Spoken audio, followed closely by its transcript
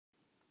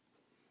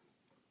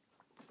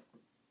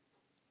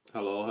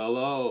Hello,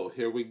 hello.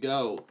 Here we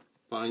go.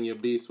 Find your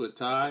beast with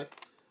Ty.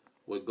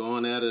 We're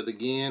going at it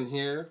again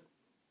here.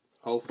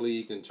 Hopefully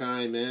you can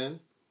chime in.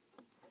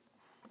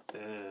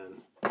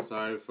 And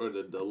sorry for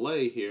the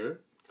delay here.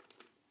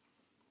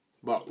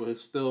 But we're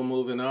still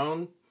moving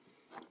on.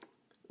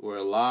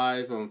 We're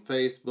live on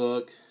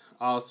Facebook.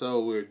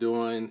 Also, we're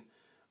doing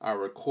our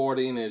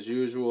recording as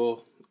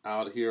usual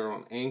out here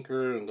on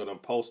Anchor. I'm going to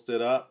post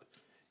it up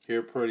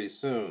here pretty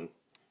soon.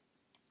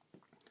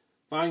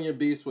 Find your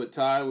beast with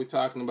Ty. We're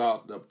talking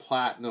about the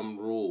platinum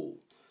rule.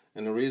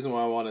 And the reason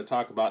why I want to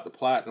talk about the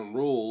platinum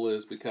rule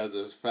is because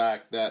of the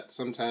fact that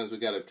sometimes we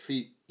got to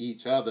treat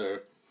each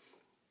other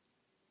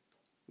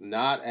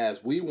not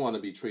as we want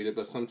to be treated,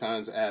 but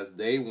sometimes as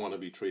they want to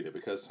be treated.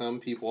 Because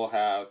some people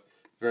have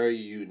very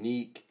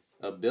unique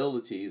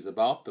abilities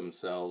about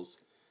themselves,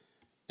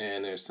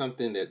 and there's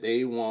something that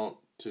they want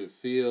to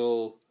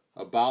feel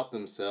about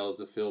themselves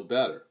to feel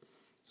better.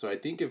 So I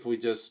think if we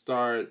just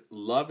start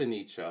loving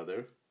each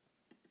other,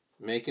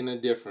 making a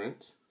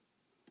difference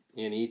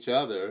in each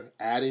other,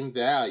 adding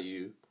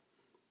value,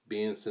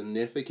 being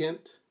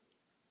significant,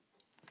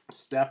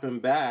 stepping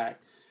back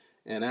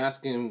and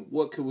asking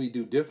what can we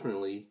do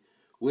differently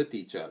with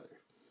each other.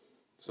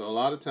 So a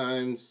lot of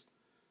times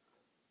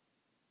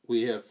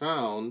we have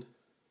found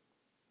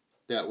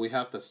that we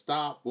have to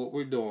stop what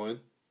we're doing,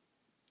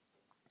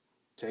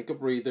 take a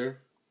breather,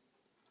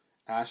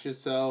 ask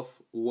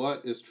yourself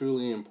what is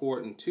truly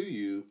important to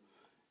you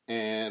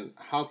and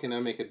how can I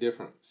make a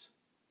difference.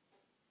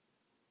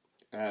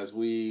 As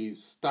we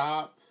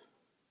stop,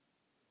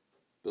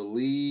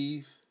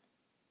 believe,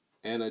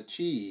 and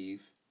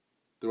achieve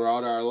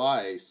throughout our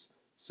lives,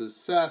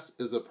 success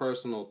is a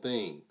personal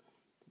thing.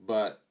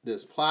 But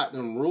this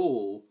platinum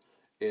rule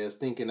is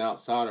thinking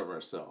outside of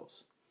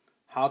ourselves.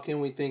 How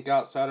can we think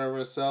outside of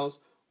ourselves?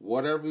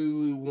 Whatever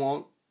we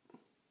want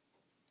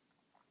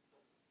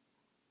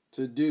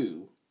to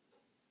do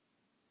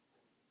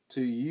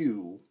to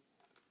you,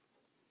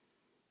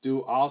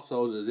 do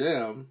also to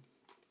them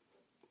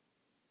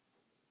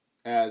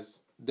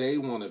as they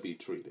want to be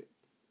treated.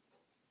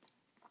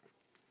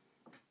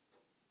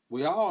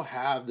 We all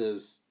have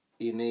this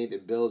innate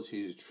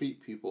ability to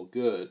treat people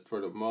good for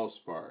the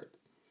most part.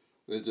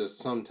 It's just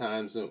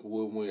sometimes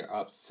when we're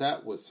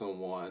upset with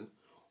someone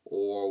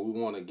or we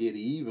want to get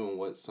even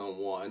with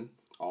someone,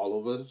 all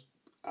of us,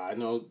 I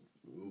know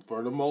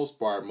for the most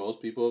part,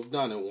 most people have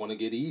done it, want to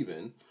get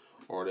even,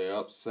 or they're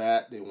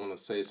upset, they want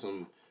to say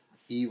some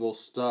evil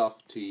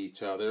stuff to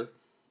each other.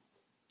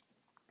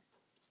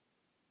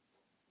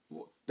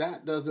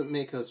 That doesn't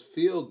make us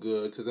feel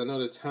good, because I know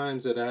the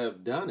times that I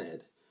have done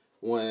it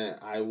when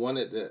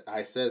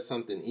I said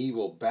something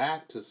evil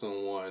back to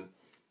someone,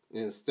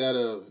 instead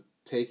of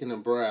taking a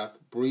breath,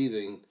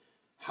 breathing,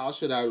 how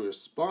should I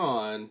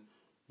respond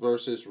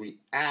versus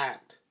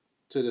react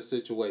to the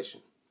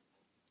situation?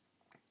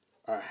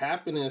 Our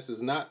happiness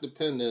is not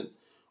dependent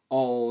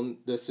on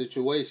the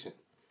situation.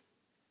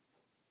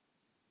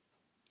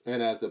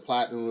 And as the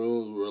platinum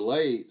rule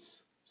relates,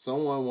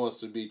 someone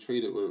wants to be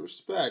treated with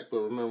respect,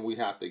 but remember we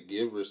have to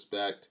give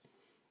respect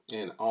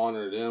and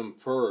honor them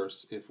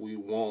first if we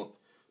want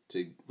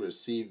to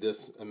receive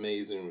this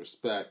amazing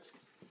respect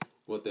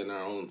within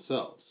our own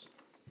selves.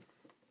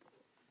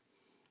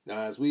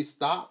 Now, as we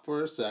stop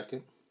for a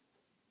second,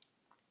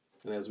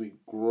 and as we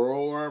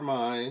grow our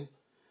mind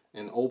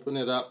and open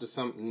it up to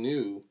something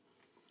new,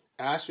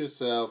 ask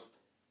yourself,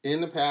 in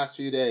the past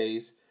few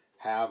days,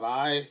 have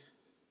I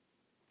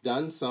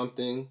done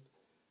something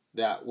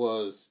that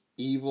was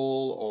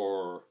evil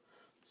or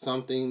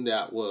something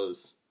that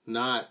was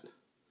not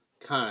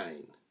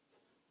kind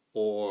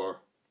or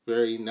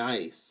very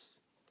nice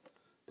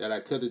that I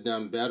could have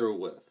done better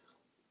with?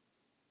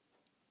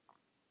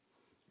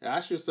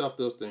 Ask yourself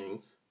those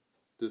things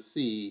to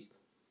see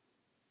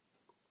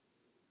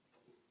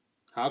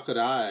how could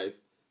I have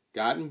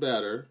gotten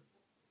better,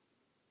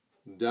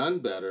 done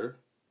better,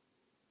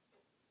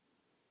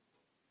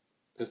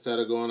 instead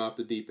of going off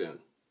the deep end.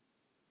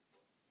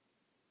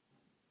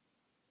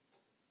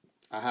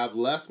 I have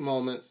less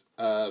moments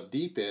of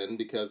deep end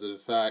because of the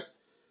fact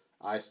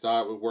I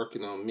started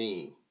working on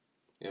me.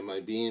 Am I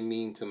being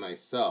mean to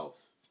myself?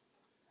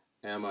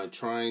 Am I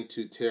trying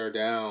to tear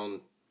down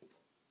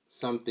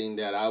something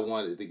that I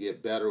wanted to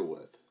get better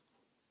with?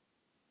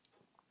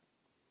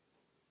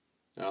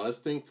 Now let's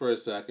think for a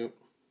second.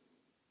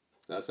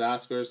 Let's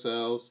ask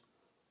ourselves,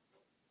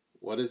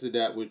 what is it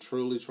that we're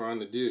truly trying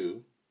to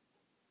do?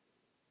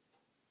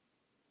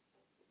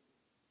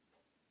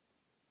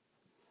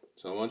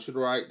 So I want you to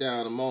write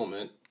down a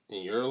moment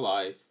in your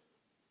life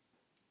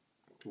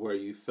where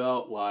you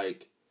felt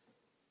like,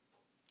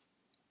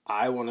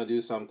 I want to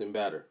do something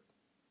better.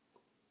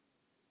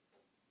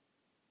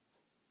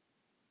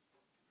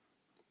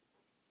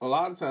 A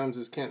lot of times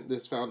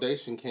this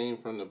foundation came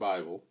from the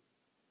Bible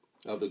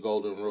of the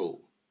golden rule.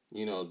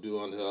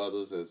 Do unto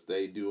others as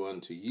they do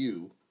unto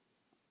you,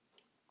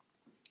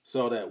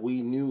 so that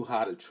we knew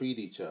how to treat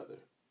each other.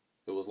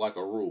 It was like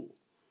a rule.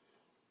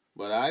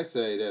 But I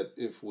say that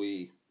if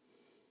we,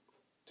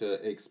 to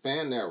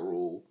expand that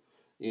rule,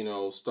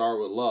 start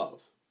with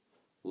love.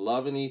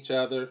 Loving each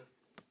other,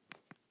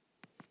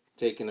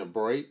 taking a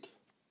break,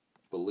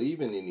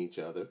 believing in each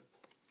other,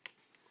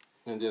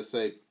 and just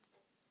say,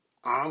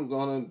 I'm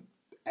going to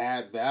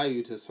add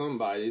value to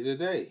somebody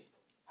today.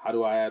 How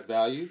do I add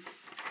value?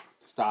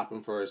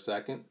 Stopping for a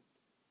second,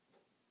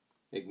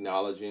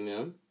 acknowledging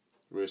them,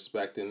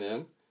 respecting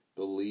them,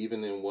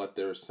 believing in what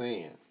they're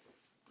saying.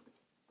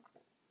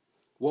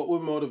 What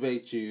would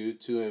motivate you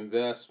to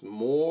invest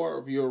more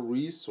of your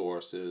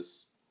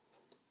resources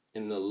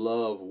in the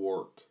love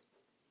work?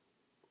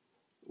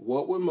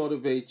 What would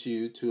motivate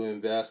you to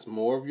invest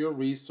more of your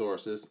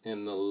resources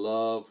in the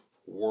love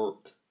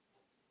work?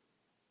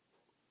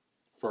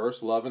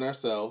 First, loving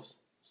ourselves.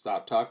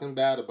 Stop talking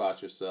bad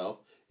about yourself.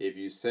 If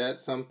you said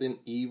something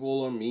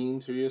evil or mean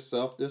to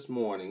yourself this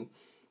morning,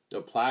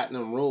 the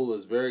platinum rule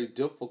is very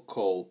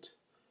difficult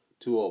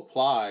to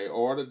apply,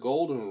 or the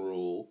golden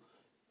rule,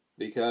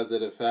 because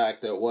of the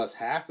fact that what's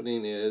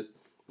happening is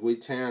we're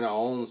tearing our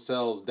own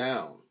selves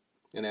down.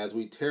 And as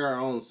we tear our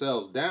own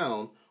selves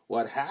down,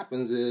 what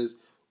happens is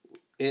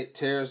it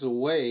tears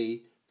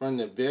away from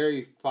the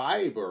very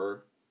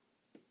fiber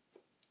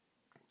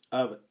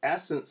of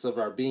essence of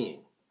our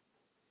being.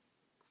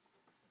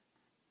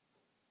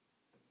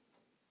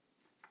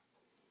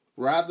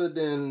 Rather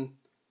than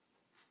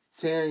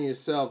tearing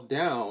yourself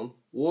down,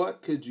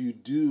 what could you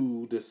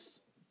do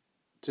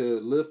to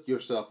lift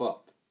yourself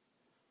up?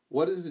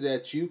 What is it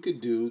that you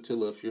could do to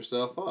lift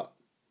yourself up?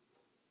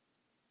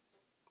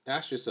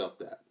 Ask yourself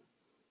that.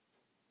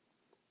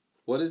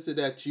 What is it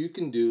that you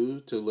can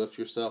do to lift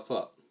yourself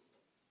up?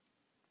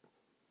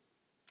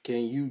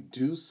 Can you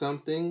do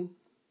something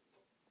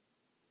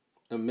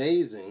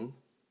amazing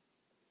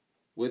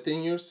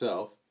within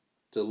yourself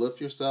to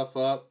lift yourself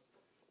up,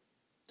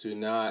 to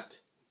not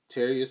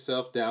tear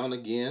yourself down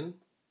again,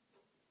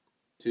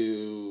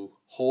 to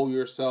hold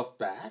yourself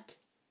back?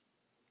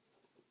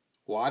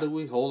 Why do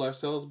we hold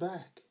ourselves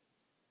back?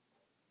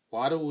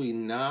 Why do we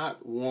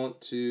not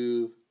want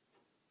to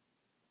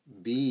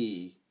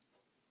be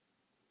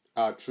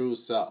our true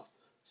self?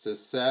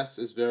 Success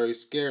is very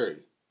scary.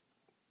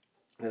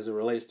 As it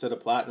relates to the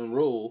platinum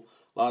rule,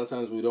 a lot of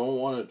times we don't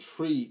want to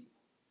treat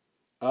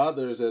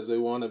others as they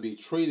want to be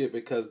treated,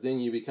 because then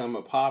you become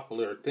a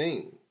popular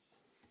thing.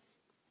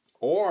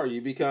 Or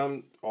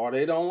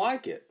they don't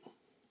like it.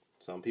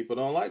 Some people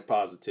don't like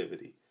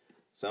positivity.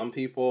 Some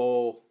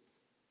people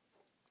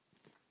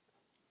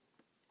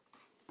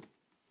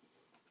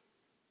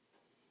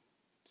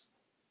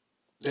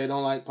they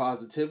don't like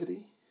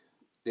positivity.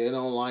 They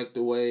don't like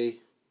the way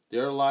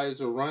their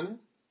lives are running.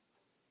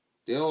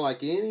 They don't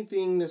like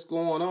anything that's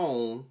going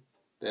on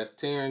that's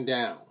tearing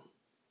down.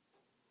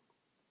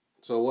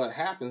 So what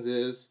happens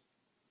is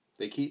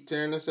they keep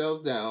tearing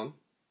themselves down.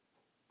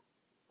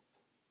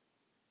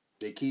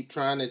 They keep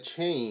trying to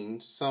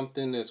change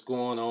something that's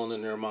going on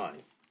in their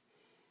mind.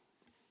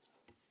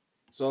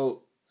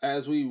 So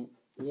as we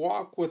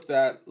walk with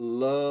that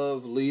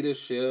love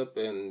leadership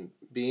and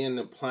being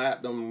the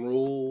platinum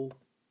rule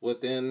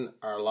within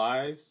our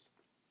lives,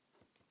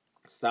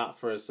 stop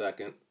for a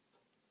second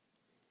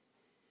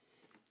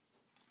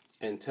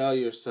and tell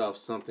yourself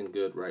something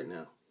good right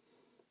now.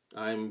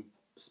 I'm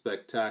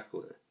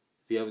spectacular.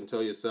 If you haven't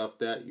told yourself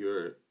that,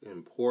 you're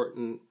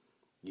important,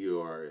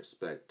 you are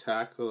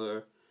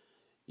spectacular,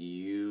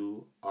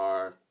 you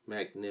are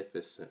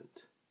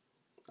magnificent.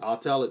 I'll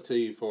tell it to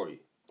you for you.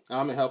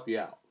 I'm going to help you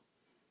out.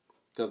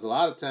 Because a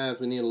lot of times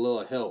we need a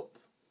little help.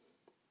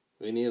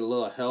 We need a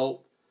little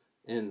help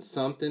in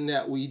something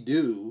that we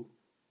do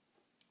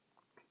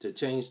to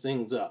change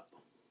things up.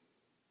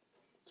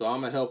 So I'm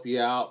going to help you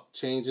out,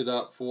 change it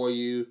up for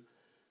you,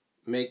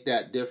 make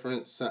that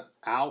difference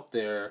out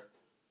there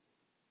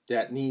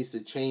that needs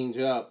to change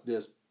up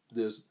this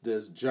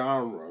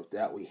genre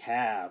that we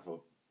have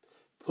of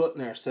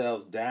putting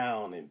ourselves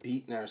down and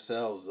beating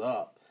ourselves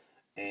up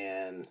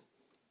and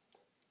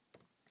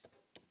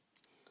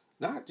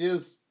not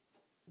just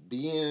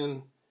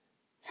being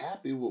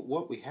happy with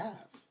what we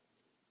have.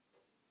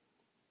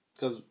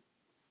 Because,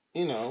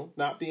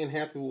 not being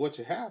happy with what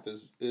you have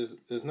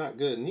is not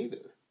good neither.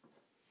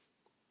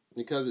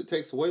 Because it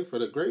takes away from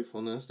the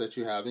gratefulness that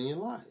you have in your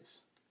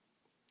lives.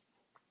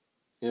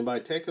 And by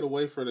taking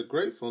away from the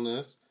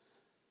gratefulness,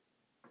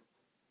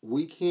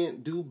 we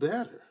can't do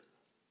better.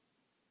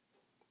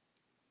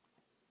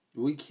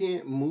 We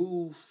can't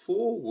move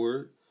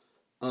forward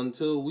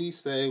until we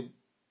say,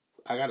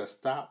 I got to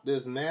stop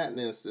this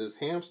madness, this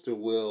hamster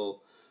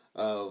wheel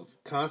of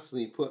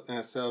constantly putting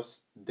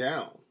ourselves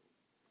down.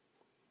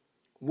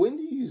 When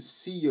do you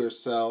see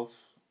yourself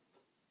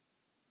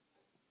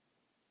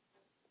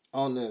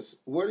on this?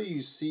 Where do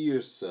you see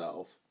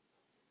yourself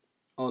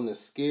on the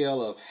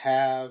scale of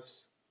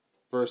haves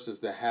versus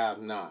the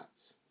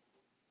have-nots?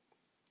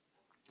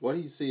 What do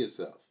you see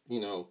yourself?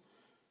 The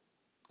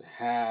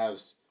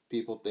haves,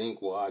 people think,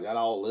 well, I got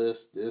all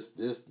this.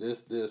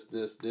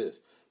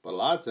 But a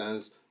lot of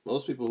times,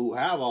 most people who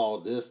have all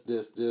this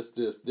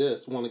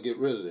want to get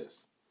rid of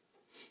this.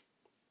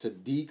 to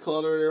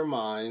declutter their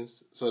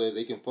minds so that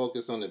they can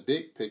focus on the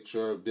big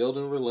picture of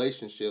building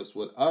relationships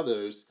with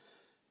others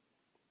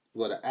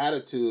with an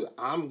attitude,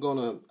 I'm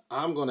gonna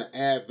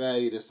add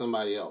value to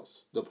somebody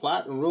else. The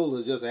platinum rule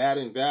is just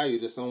adding value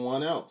to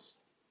someone else.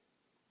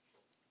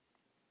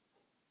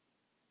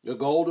 The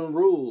golden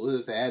rule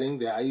is adding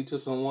value to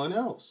someone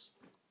else.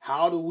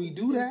 How do we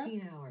do that?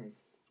 15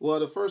 hours. Well,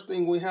 the first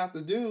thing we have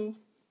to do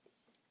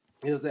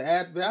is to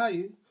add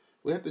value.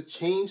 We have to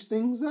change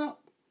things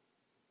up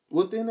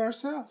within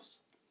ourselves.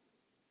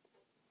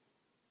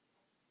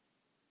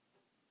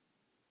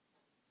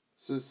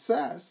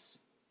 Success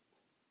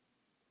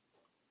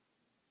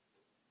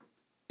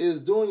is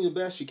doing the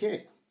best you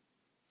can.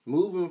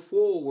 Moving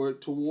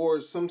forward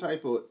towards some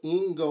type of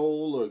end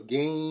goal or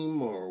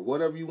game or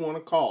whatever you want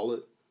to call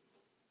it,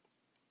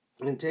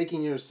 and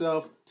taking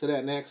yourself to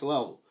that next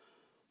level.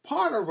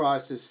 Part of our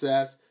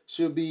success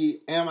should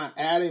be, am I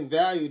adding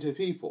value to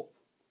people?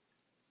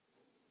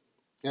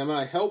 Am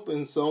I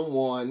helping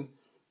someone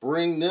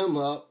bring them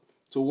up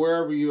to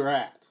wherever you're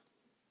at?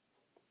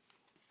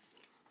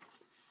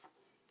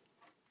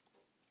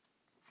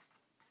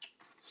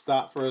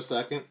 Stop for a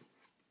second.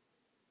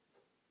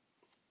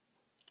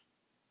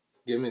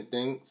 Give me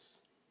thanks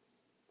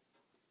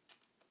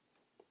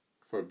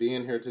for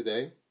being here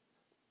today.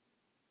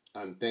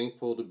 I'm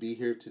thankful to be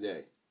here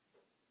today.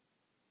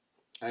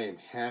 I am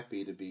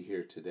happy to be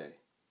here today.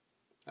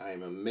 I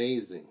am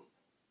amazing.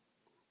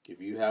 If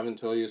you haven't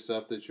told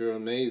yourself that you're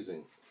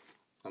amazing,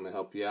 I'm going to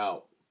help you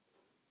out.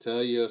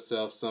 Tell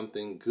yourself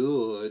something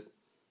good,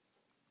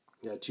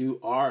 that you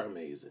are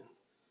amazing,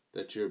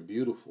 that you're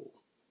beautiful,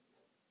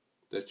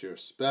 that you're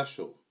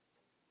special,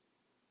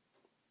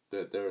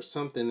 that there's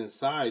something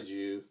inside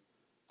you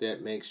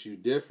that makes you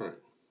different.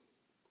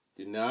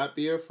 Do not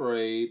be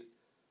afraid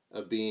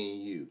of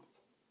being you.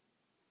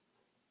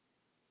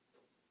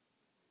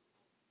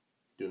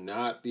 Do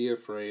not be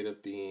afraid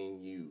of being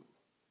you.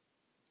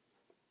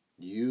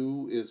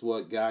 You is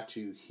what got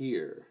you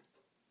here.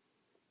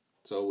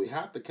 So we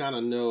have to kind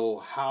of know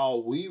how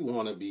we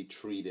want to be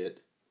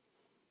treated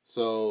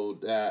so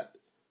that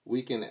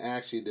we can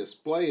actually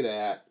display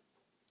that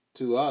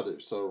to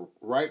others. So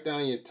write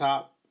down your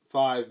top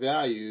 5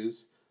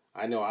 values.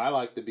 I know I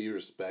like to be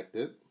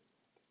respected.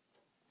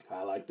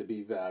 I like to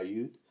be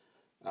valued.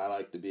 I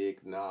like to be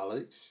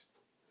acknowledged.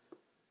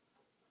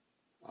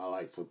 I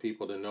like for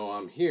people to know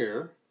I'm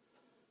here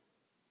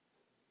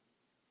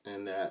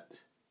and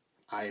that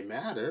I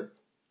matter.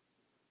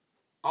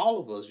 All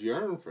of us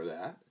yearn for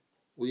that.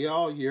 We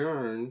all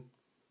yearn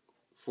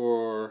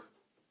for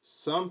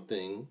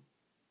something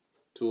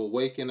to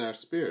awaken our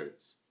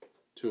spirits,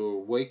 to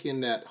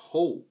awaken that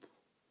hope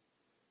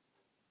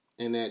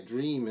and that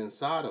dream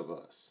inside of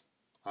us.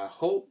 I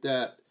hope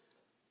that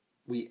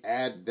we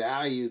add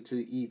value to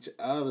each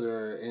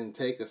other and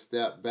take a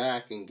step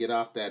back and get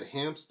off that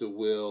hamster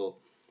wheel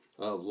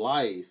of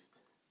life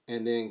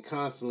and then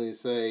constantly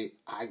say,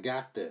 I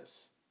got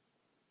this.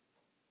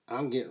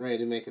 I'm getting ready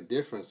to make a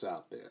difference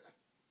out there.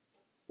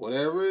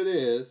 Whatever it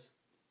is,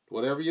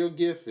 whatever your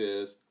gift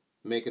is,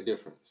 make a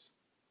difference.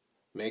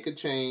 Make a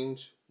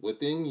change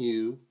within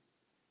you.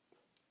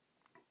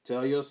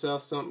 Tell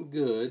yourself something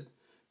good.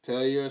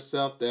 Tell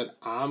yourself that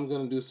I'm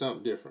going to do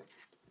something different.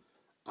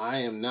 I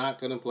am not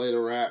going to play the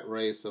rat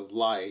race of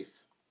life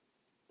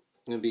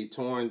and be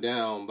torn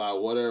down by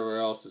whatever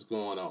else is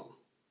going on.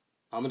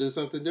 I'm going to do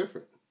something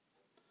different.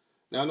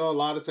 Now, I know a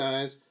lot of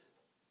times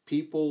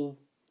people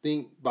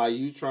think by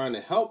you trying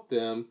to help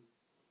them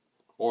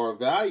or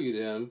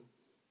value them,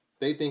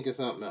 they think it's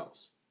something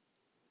else.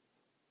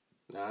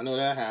 Now, I know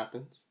that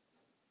happens.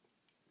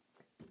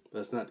 But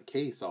that's not the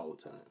case all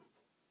the time.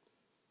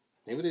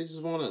 Maybe they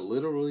just want to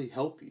literally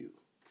help you.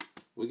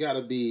 We got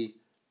to be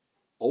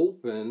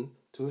open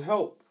to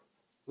help.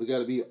 We got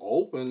to be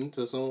open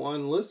to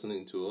someone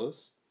listening to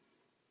us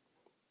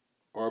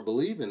or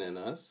believing in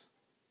us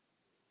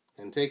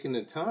and taking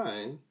the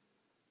time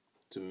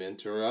to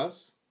mentor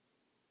us,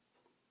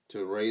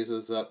 to raise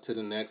us up to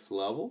the next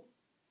level.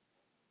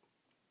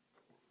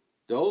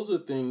 Those are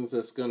things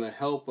that's going to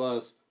help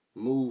us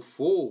move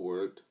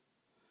forward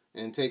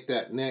and take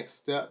that next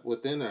step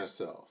within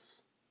ourselves.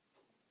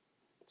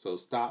 So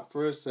stop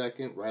for a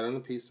second, write on a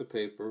piece of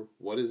paper,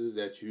 what is it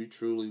that you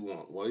truly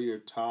want? What are your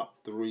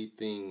top 3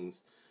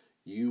 things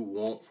you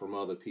want from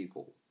other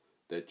people?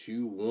 That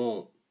you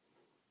want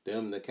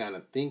them to kind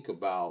of think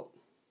about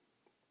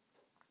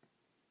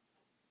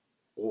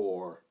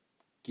or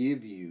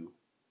give you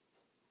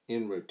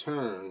in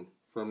return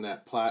from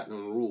that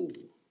platinum rule.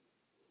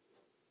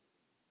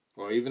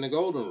 Or even the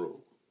golden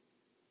rule.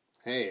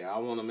 Hey, I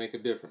want to make a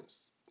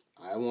difference.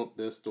 I want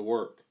this to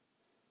work.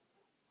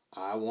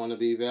 I want to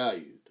be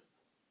valued.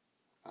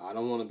 I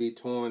don't want to be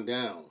torn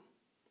down.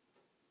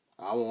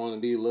 I want to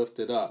be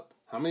lifted up.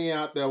 How many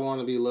out there want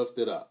to be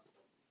lifted up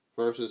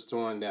versus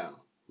torn down?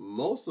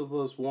 Most of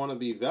us want to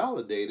be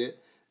validated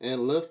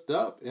and lift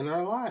up in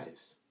our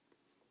lives.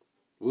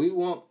 We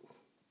want,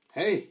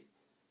 hey,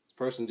 this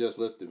person just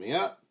lifted me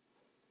up.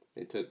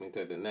 They took me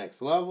to the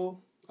next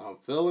level. I'm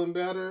feeling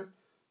better.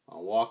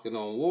 I'm walking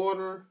on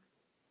water.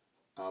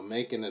 I'm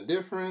making a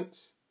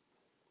difference.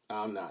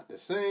 I'm not the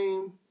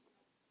same.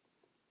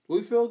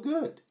 We feel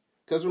good.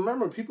 Because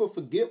remember, people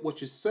forget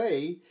what you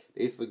say.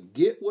 They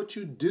forget what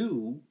you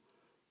do.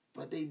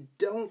 But they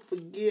don't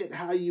forget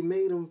how you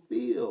made them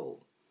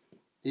feel.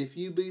 If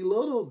you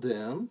belittled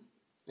them,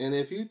 and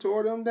if you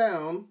tore them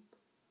down,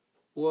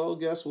 well,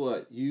 guess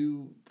what?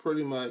 You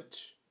pretty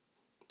much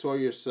tore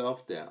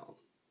yourself down.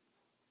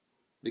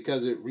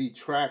 Because it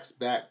retracts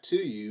back to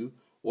you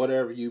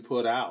whatever you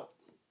put out.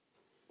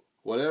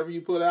 Whatever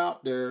you put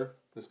out there,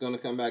 it's going to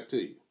come back to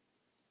you.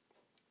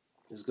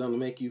 It's going to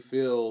make you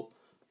feel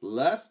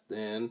less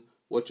than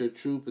what your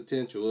true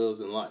potential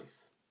is in life.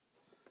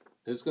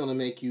 It's going to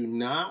make you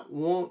not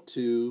want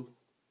to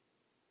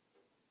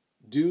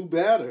do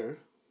better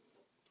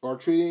or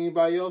treat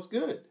anybody else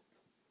good.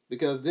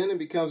 Because then it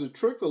becomes a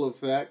trickle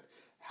effect,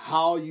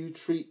 how you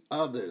treat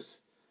others,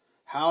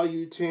 how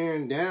you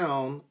tearing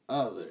down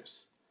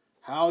others,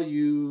 how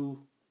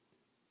you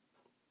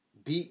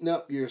beating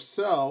up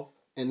yourself,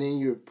 and then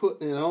you're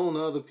putting it on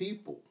other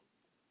people.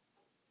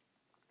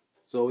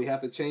 So we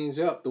have to change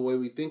up the way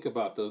we think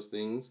about those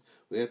things.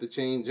 We have to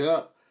change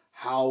up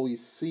how we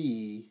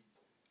see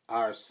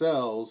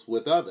ourselves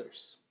with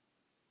others.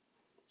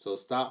 So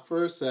stop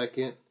for a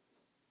second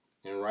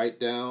and write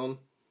down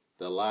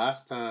the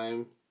last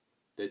time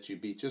that you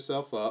beat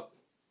yourself up,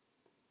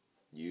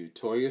 you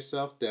tore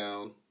yourself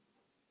down,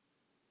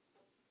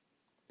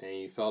 and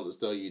you felt as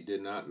though you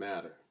did not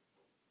matter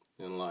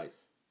in life.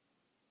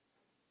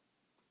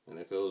 And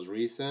if it was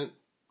recent,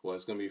 well,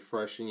 it's going to be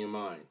fresh in your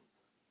mind.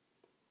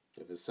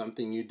 If it's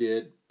something you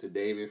did the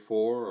day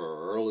before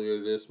or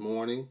earlier this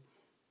morning,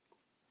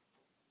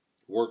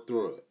 work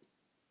through it.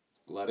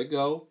 Let it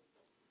go.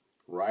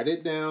 Write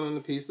it down on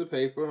a piece of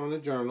paper, on a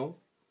journal,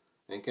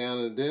 and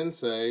kind of then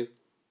say,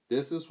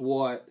 this is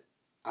what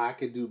I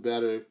could do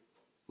better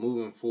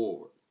moving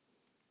forward.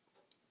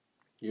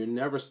 You're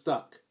never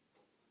stuck.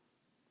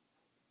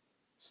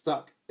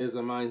 Stuck is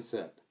a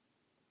mindset.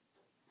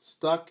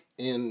 Stuck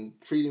in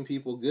treating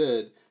people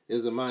good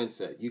is a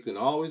mindset. You can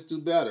always do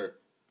better.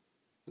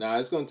 Now,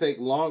 it's going to take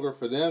longer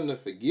for them to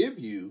forgive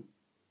you,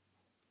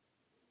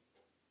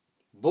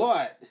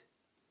 but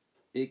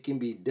it can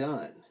be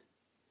done.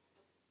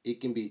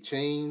 It can be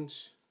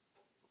changed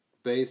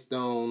based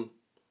on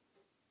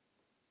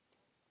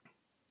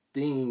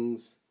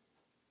things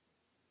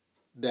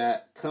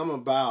that come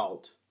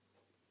about,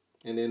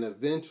 and then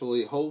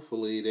eventually,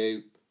 hopefully,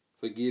 they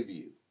forgive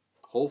you.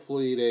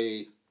 Hopefully,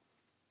 they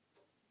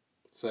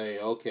say,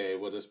 okay,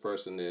 well, this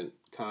person didn't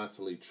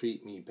constantly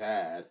treat me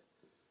bad.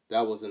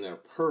 That wasn't their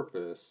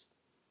purpose.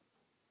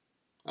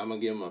 I'm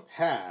going to give them a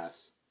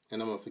pass, and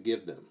I'm going to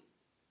forgive them.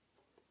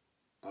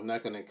 I'm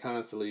not going to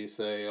constantly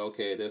say,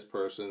 okay, this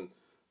person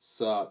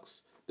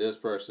sucks. This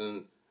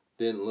person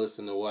didn't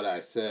listen to what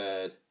I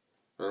said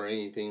or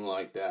anything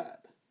like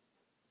that.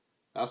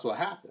 That's what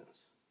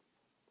happens.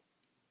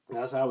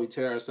 That's how we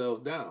tear ourselves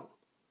down.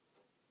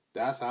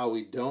 That's how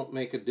we don't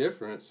make a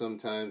difference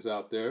sometimes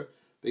out there,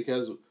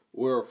 because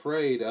we're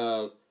afraid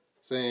of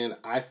saying,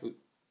 I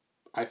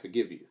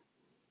forgive you.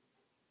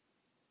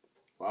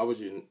 Why would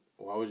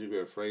you be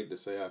afraid to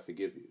say, I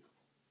forgive you?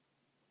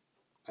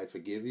 I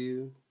forgive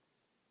you.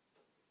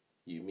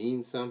 You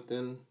mean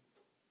something.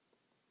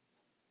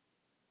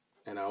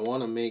 And I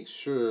want to make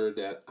sure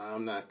that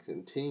I'm not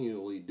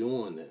continually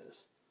doing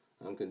this.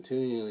 I'm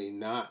continually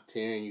not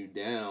tearing you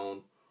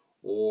down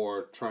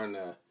or trying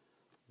to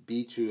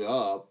beat you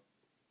up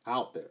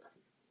out there.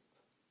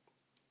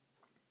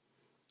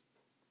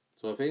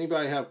 So if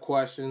anybody have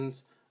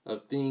questions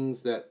of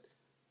things that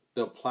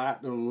the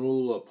Platinum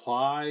Rule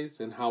applies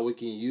and how we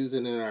can use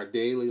it in our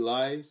daily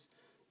lives,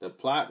 the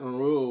Platinum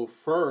Rule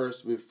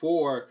first,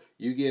 before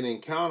you get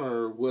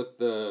encountered with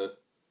the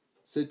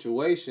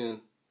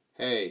situation,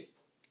 hey,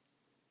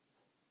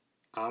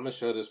 I'm going to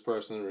show this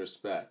person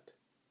respect.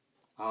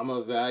 I'm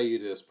going to value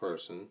this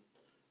person.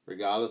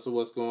 Regardless of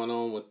what's going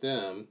on with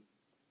them,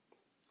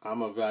 I'm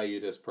going to value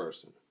this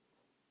person.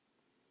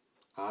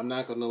 I'm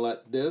not going to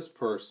let this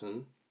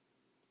person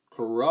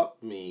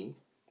corrupt me,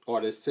 or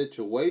this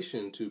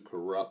situation to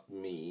corrupt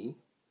me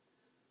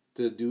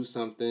to do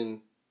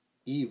something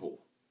evil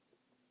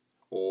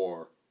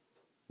or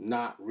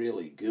not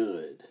really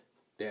good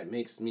that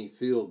makes me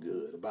feel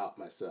good about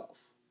myself.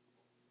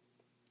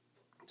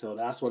 So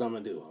that's what I'm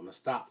going to do. I'm going to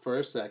stop for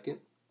a second,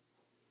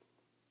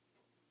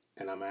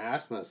 and I'm going to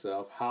ask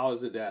myself, how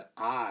is it that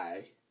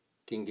I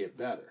can get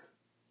better?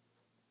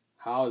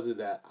 How is it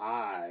that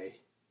I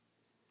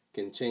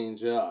can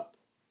change up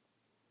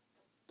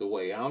the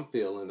way I'm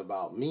feeling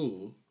about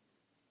me,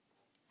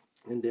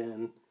 and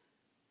then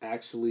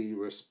actually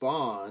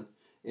respond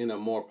in a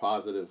more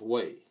positive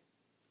way?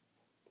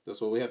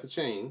 That's what we have to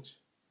change.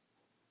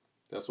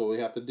 That's what we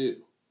have to do.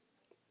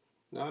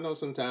 Now, I know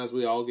sometimes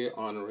we all get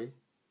ornery.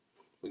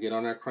 We get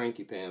on our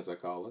cranky pants, I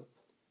call it.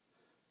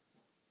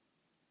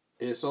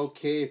 It's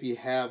okay if you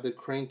have the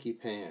cranky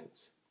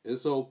pants.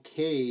 It's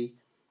okay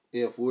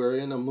if we're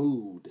in a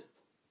mood.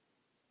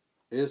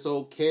 It's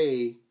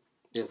okay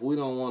if we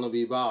don't want to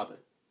be bothered.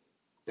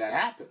 That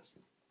happens.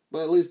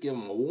 But at least give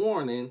them a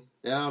warning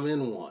that I'm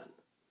in one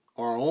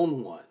or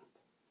on one.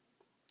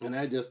 And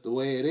that's just the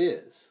way it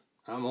is.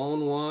 I'm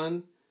on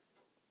one.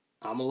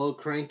 I'm a little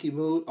cranky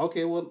mood.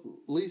 Okay, well,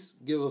 at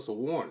least give us a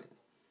warning.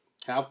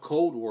 Have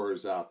code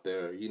words out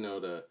there.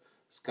 The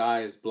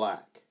sky is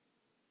black.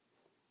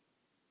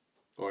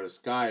 Or the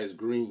sky is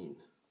green.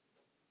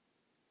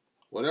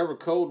 Whatever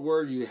code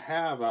word you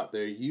have out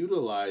there,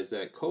 utilize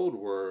that code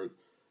word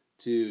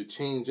to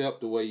change up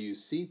the way you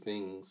see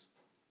things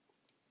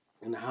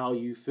and how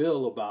you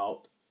feel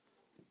about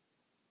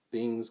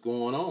things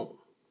going on.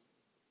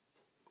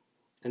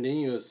 And then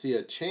you'll see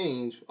a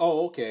change.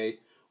 Oh, okay.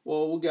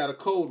 Well, we got a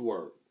code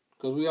word.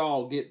 Because we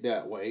all get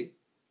that way.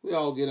 We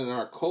all get in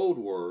our code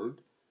word.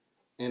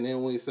 And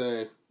then we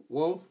say,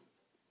 well,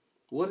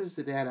 what is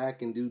it that I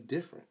can do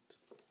different?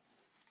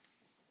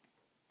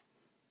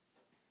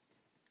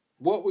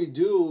 What we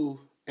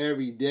do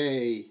every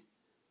day,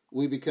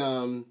 we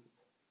become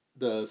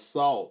the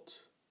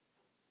salt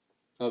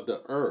of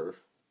the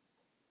earth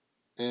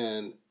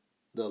and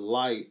the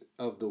light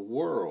of the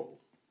world.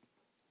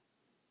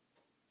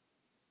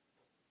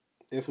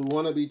 If we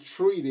want to be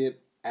treated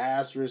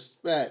as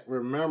respect,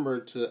 remember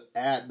to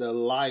add the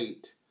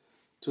light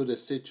to the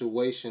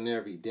situation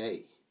every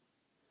day.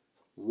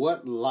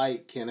 What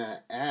light can I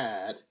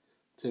add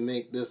to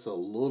make this a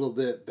little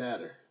bit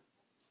better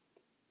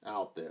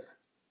out there?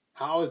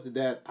 How is it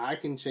that I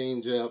can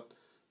change up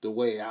the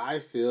way I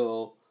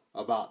feel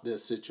about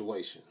this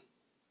situation?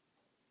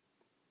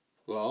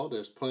 Well,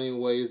 there's plenty of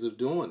ways of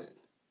doing it.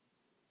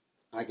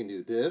 I can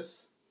do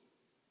this.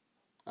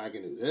 I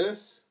can do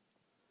this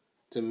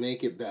to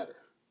make it better.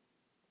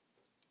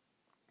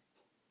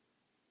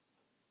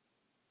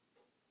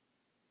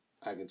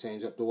 I can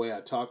change up the way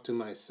I talk to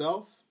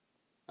myself.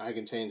 I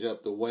can change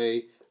up the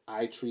way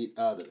I treat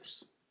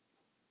others.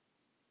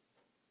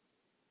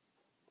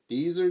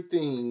 These are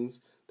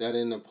things that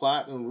in the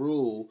Platinum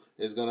Rule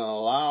is going to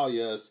allow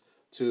us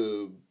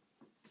to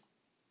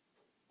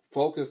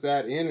focus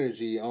that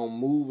energy on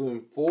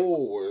moving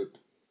forward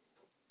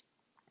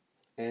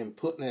and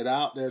putting it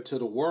out there to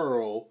the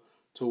world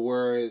to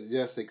where it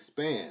just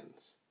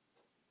expands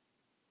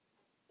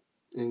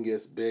and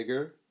gets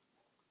bigger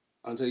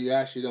until you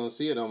actually don't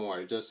see it no more.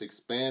 It's just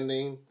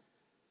expanding,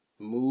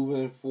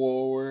 moving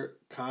forward,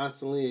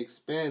 constantly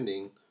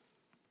expanding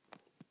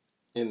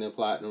in the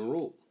Platinum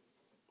Rule.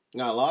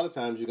 Now, a lot of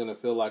times you're going to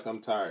feel like,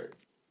 I'm tired.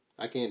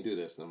 I can't do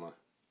this no more.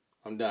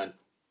 I'm done.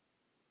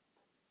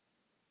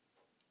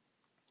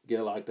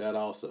 Get like that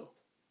also.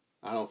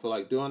 I don't feel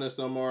like doing this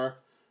no more.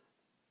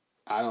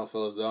 I don't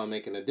feel as though I'm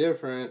making a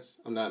difference.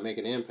 I'm not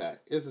making an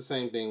impact. It's the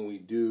same thing we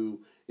do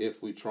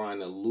if we're trying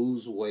to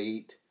lose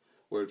weight.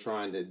 We're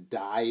trying to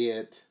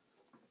diet.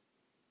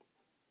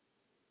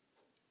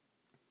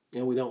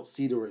 And we don't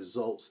see the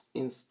results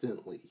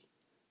instantly.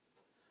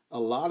 A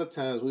lot of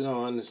times we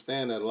don't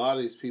understand that a lot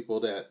of these people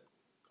that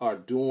are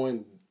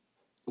doing,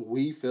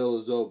 we feel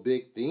as though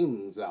big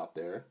things out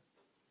there,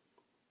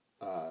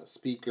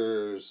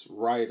 speakers,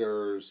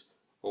 writers,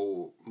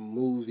 or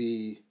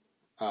movie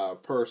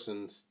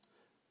persons,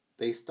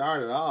 they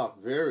started off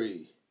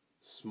very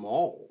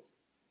small.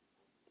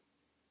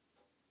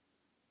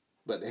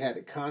 But they had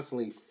to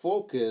constantly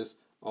focus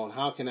on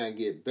how can I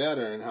get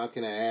better and how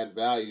can I add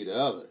value to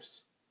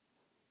others.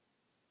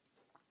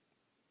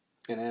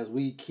 And as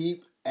we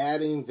keep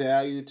adding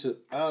value to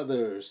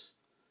others,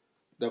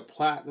 the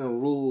Platinum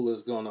Rule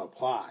is going to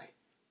apply.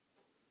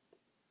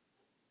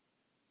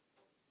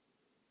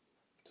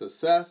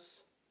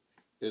 Success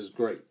is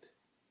great.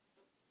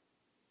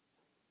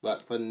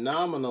 But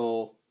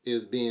phenomenal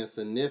is being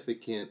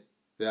significant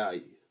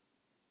value.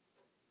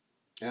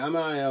 Am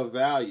I of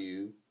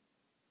value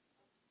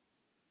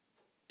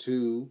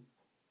to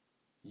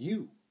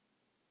you?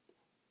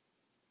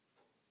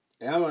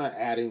 Am I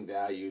adding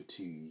value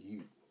to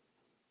you?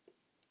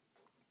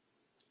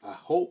 I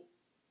hope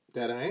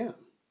that I am.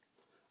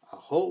 I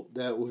hope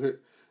that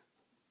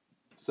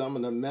some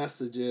of the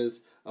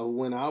messages of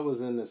when I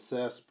was in the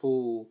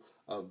cesspool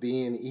of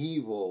being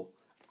evil,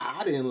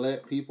 I didn't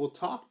let people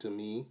talk to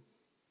me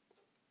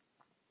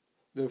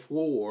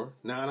before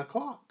 9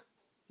 o'clock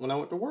when I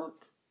went to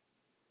work.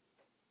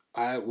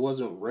 I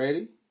wasn't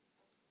ready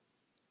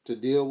to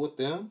deal with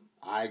them.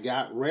 I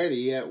got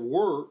ready at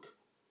work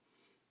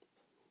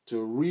to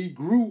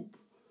regroup,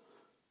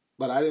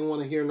 but I didn't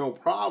want to hear no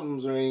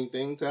problems or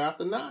anything till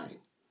after 9.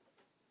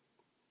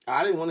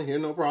 I didn't want to hear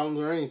no problems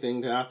or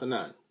anything till after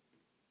 9.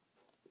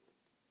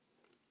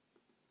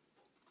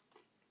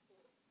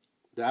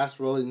 That's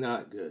really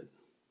not good.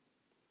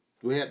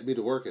 We had to be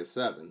to work at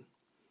 7.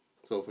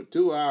 So for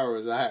 2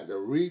 hours, I had to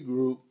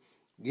regroup,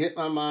 get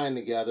my mind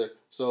together.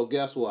 So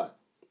guess what?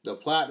 The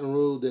Platinum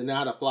Rule did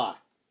not apply.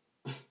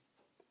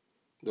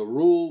 The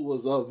rule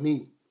was of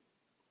me.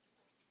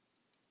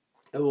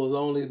 It was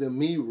only the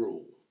me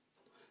rule.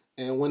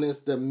 And when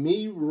it's the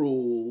me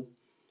rule,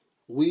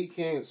 we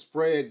can't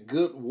spread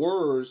good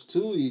words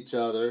to each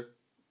other.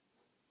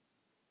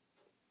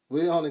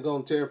 We're only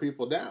going to tear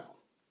people down.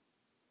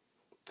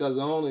 Because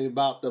it's only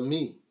about the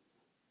me.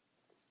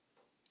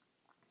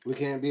 We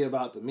can't be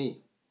about the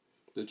me.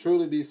 To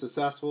truly be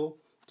successful,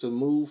 to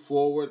move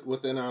forward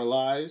within our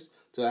lives,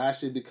 to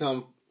actually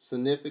become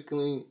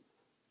significantly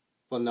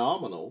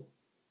phenomenal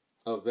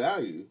of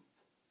value,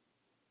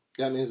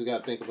 that means we got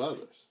to think of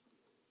others.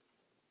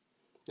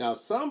 Now,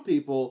 some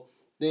people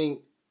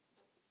think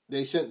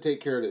they shouldn't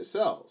take care of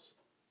themselves.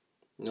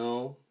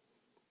 No,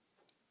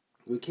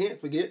 we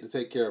can't forget to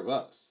take care of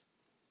us.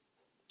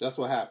 That's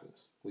what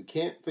happens. We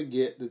can't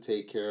forget to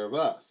take care of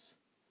us.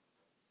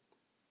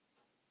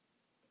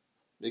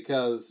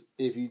 Because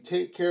if you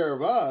take care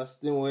of us,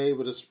 then we're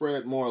able to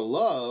spread more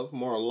love,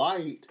 more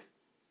light,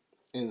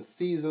 and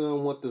season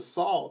them with the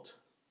salt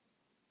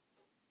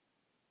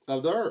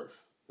of the earth.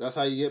 That's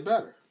how you get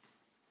better.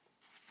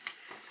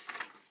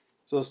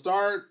 So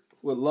start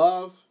with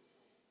love,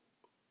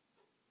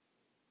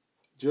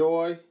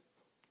 joy,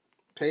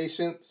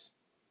 patience,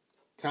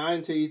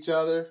 kind to each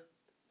other,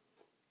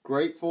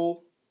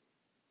 grateful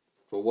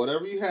for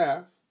whatever you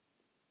have.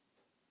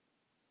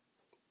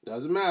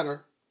 Doesn't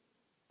matter.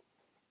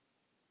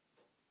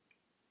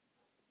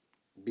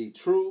 Be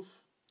truth,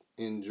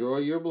 enjoy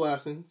your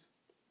blessings,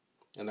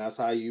 and that's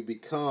how you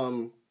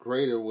become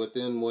greater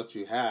within what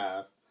you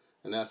have,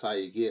 and that's how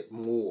you get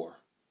more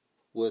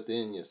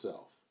within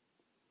yourself.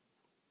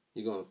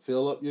 You're going to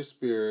fill up your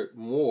spirit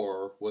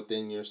more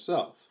within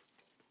yourself.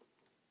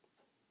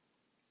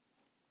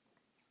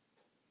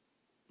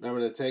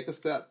 Remember to take a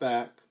step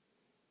back,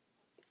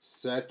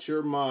 set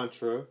your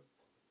mantra.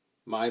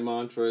 My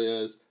mantra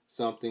is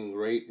something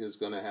great is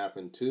going to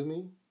happen to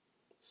me.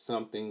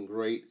 Something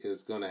great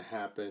is going to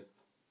happen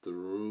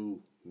through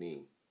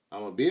me.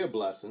 I'm going to be a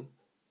blessing.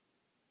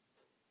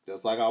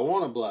 Just like I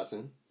want a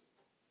blessing,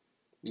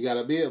 you got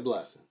to be a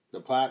blessing.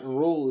 The platinum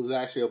rule is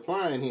actually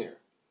applying here.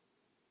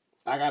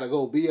 I got to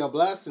go be a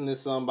blessing to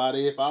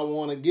somebody if I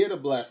want to get a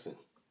blessing.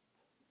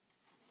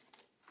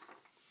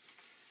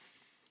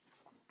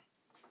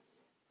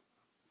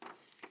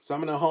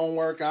 Some of the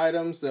homework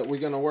items that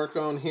we're going to work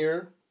on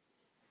here.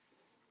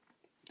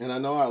 And I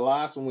know our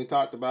last one we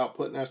talked about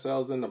putting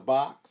ourselves in the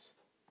box.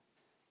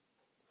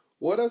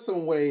 What are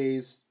some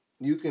ways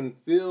you can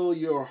fill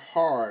your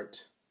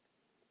heart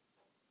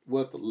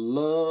with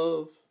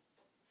love,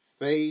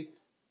 faith,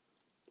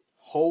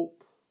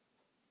 hope,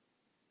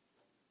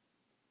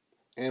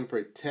 and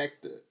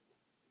protect it?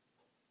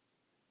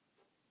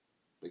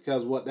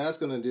 Because what that's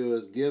going to do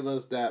is give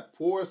us that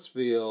force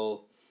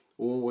field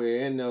when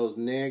we're in those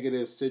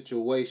negative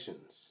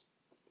situations.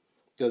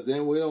 Because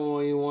then we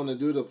don't even want to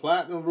do the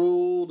platinum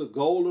rule, the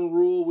golden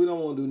rule. We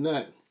don't want to do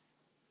nothing.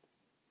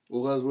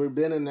 Because we've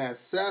been in that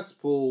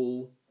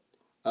cesspool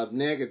of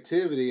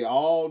negativity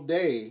all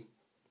day.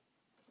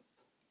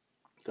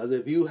 Because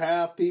if you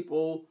have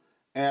people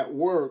at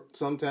work,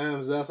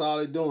 sometimes that's all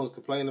they're doing is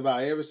complaining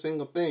about every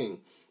single thing.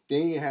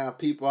 Then you have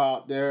people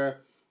out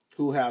there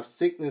who have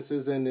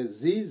sicknesses and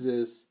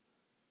diseases.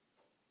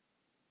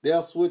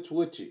 They'll switch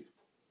with you.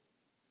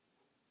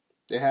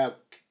 They have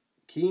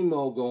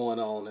chemo going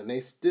on and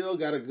they still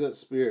got a good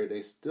spirit.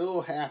 They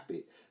still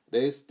happy.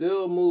 They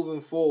still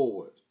moving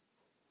forward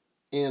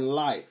in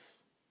life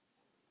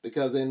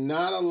because they're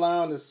not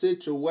allowing the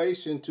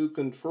situation to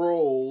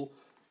control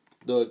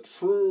the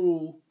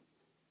true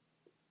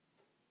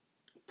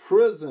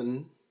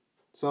prison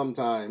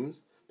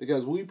sometimes,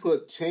 because we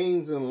put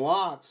chains and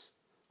locks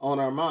on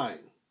our mind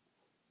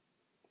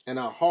and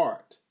our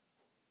heart.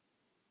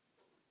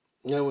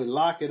 And we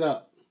lock it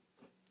up,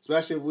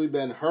 especially if we've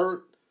been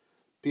hurt.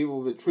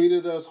 People have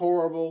treated us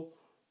horrible.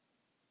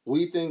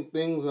 We think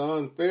things are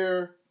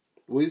unfair.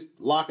 We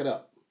lock it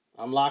up.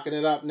 I'm locking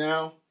it up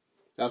now.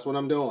 That's what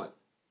I'm doing.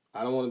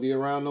 I don't want to be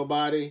around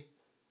nobody.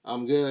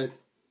 I'm good.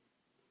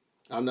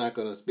 I'm not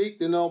going to speak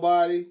to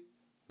nobody.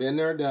 Been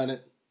there, done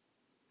it.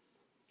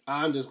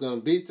 I'm just going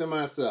to be to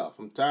myself.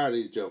 I'm tired of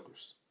these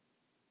jokers.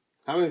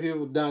 How many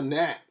people have done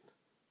that?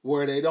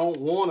 Where they don't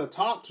want to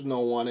talk to no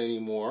one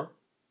anymore.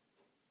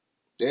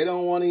 They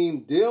don't want to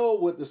even deal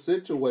with the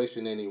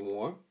situation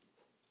anymore.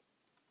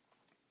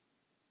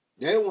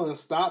 They want to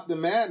stop the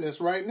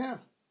madness right now.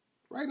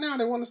 Right now,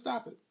 they want to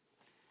stop it.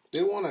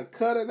 They want to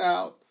cut it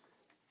out,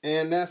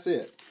 and that's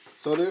it.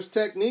 So there's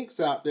techniques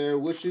out there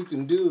which you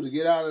can do to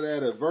get out of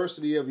that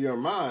adversity of your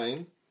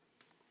mind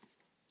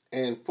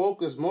and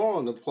focus more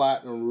on the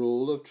platinum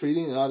rule of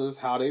treating others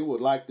how they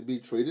would like to be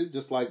treated,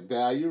 just like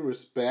value,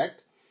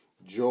 respect,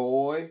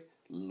 joy,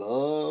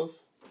 love.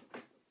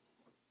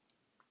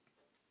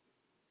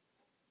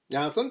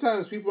 Now,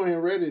 sometimes people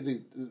ain't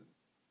ready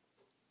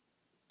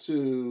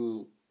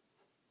to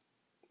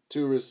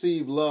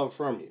receive love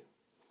from you.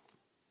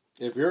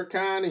 If you're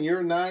kind and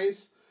you're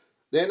nice,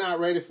 they're not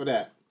ready for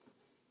that.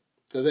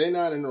 Because they're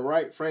not in the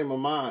right frame of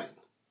mind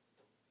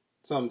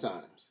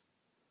sometimes.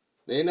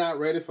 They're not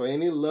ready for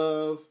any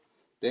love.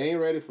 They ain't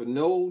ready for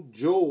no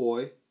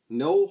joy,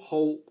 no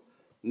hope,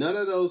 none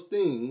of those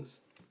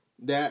things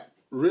that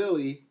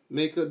really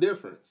make a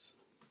difference.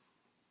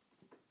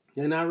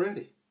 They're not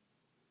ready.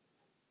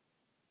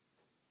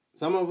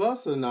 Some of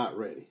us are not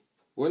ready.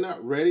 We're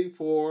not ready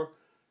for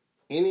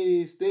any of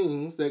these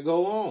things that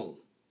go on.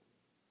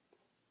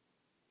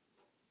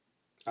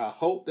 I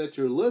hope that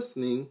you're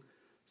listening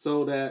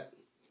so that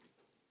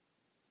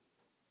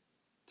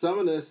some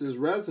of this is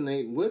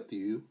resonating with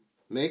you,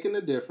 making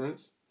a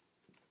difference,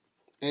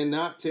 and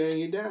not tearing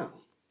you down.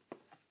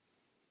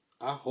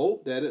 I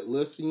hope that it's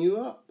lifting you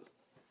up.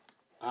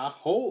 I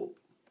hope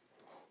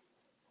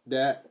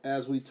that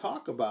as we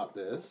talk about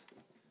this,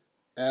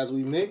 as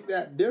we make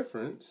that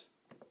difference,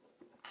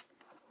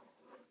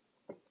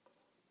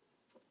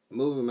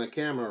 moving my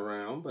camera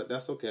around, but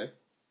that's okay.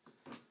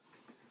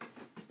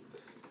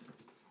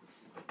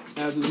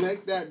 As we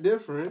make that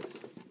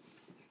difference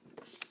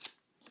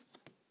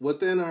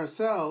within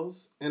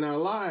ourselves and our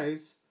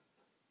lives,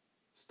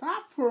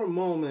 stop for a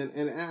moment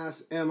and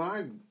ask, do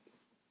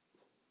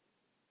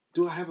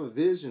I have a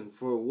vision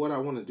for what I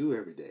want to do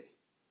every day?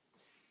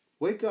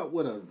 Wake up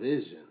with a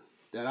vision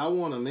that I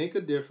want to make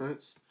a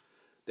difference,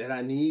 that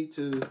I need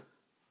to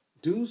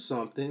do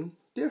something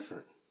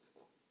different.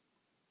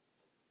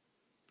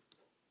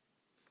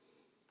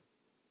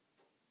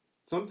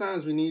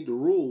 Sometimes we need the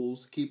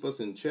rules to keep us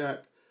in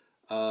check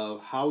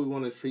of how we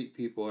want to treat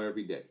people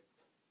every day.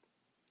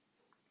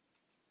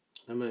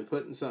 Am I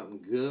putting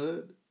something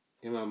good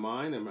in my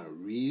mind? Am I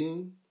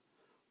reading?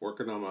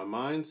 Working on my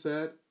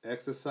mindset?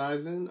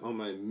 Exercising on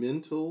my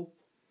mental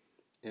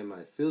and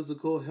my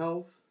physical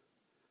health?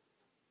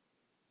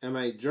 Am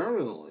I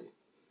journaling?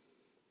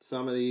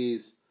 Some of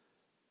these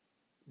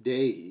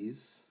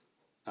days,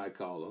 I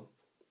call them.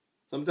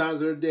 Sometimes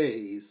they're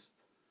days,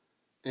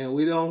 and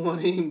we don't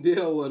want to even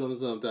deal with them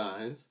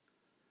sometimes.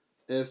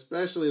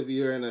 Especially if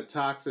you're in a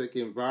toxic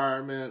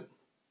environment,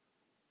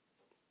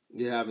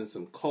 you're having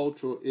some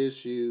cultural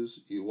issues,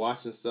 you're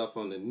watching stuff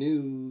on the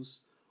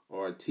news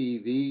or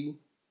TV,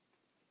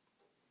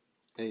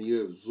 and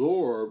you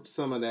absorb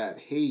some of that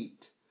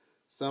hate,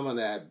 some of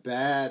that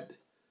bad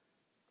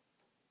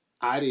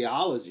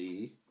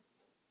ideology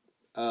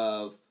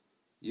of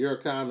you're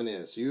a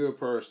communist, you're a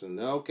person,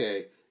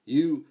 okay,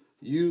 you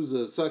use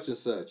a such and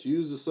such,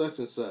 use a such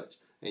and such,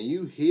 and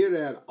you hear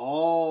that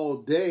all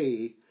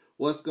day.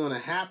 What's going to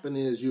happen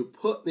is you're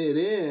putting it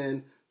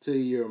in to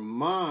your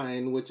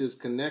mind, which is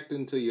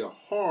connecting to your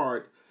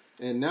heart,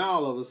 and now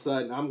all of a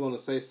sudden I'm going to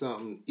say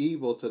something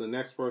evil to the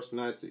next person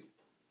I see.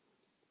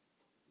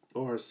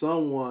 Or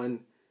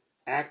someone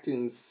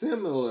acting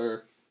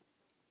similar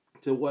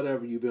to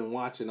whatever you've been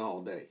watching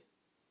all day.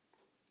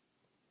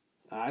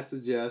 I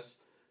suggest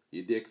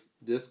you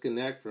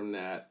disconnect from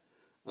that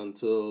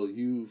until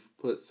you've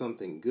put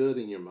something good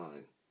in your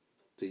mind.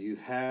 Till you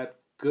had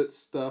good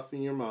stuff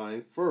in your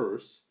mind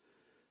first.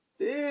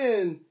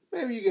 Then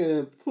maybe you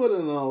can put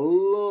in a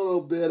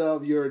little bit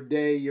of your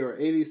day, your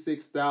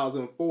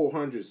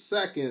 86,400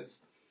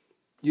 seconds.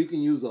 You can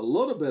use a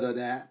little bit of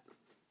that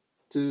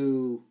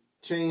to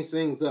change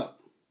things up.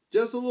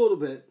 Just a little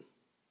bit.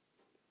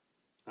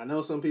 I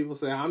know some people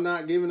say, I'm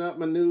not giving up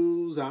my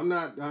news. I'm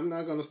not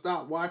going to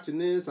stop watching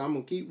this. I'm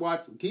going to keep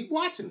watching. Keep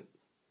watching it.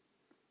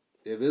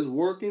 If it's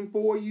working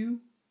for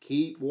you,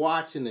 keep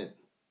watching it.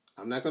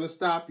 I'm not going to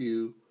stop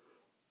you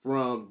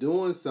from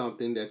doing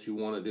something that you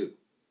want to do.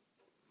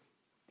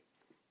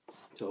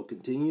 So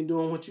continue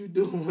doing what you're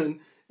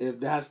doing if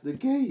that's the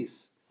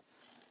case.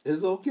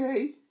 It's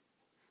okay.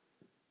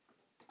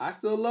 I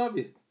still love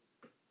you.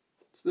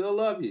 Still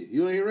love you.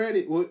 You ain't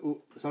ready.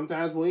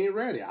 Sometimes we ain't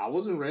ready. I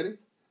wasn't ready.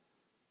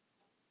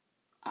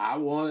 I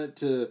wanted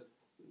to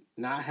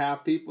not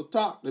have people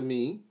talk to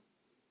me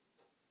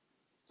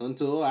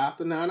until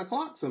after 9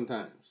 o'clock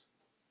sometimes.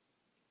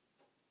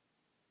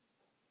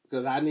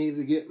 Because I needed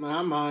to get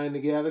my mind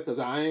together because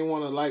I ain't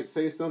want to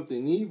say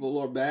something evil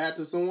or bad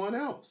to someone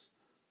else.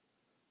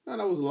 Now,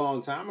 that was a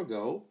long time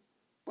ago,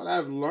 but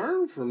I've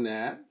learned from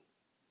that.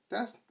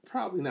 That's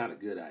probably not a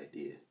good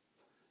idea.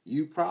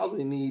 You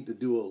probably need to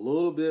do a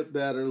little bit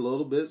better, a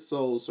little bit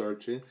soul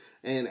searching,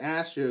 and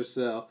ask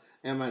yourself,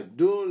 am I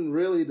doing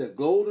really the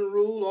golden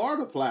rule or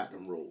the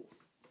platinum rule?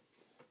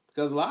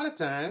 Because a lot of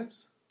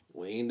times,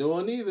 we ain't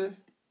doing either.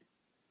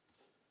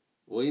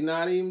 We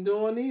not even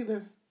doing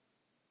either.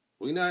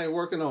 We not even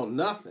working on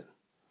nothing.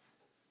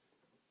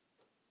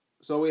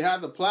 So we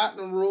have the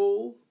platinum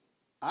rule.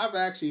 I've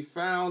actually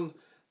found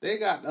they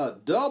got a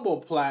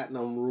double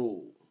platinum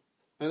rule.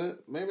 And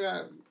maybe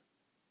I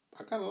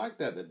kind of like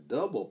that, the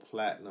double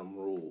platinum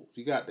rule.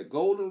 You got the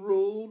golden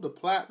rule, the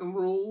platinum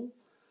rule.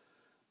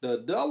 The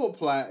double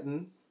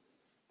platinum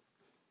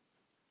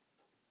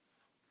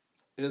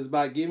is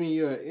by giving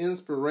you an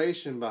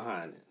inspiration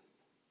behind it.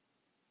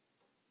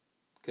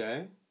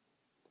 Okay?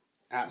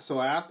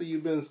 So after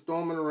you've been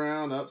storming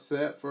around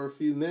upset for a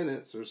few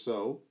minutes or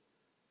so,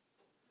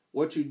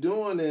 what you're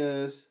doing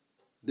is,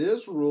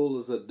 this rule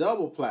is a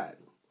double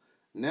platinum.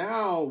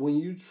 Now, when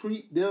you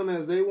treat them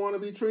as they want to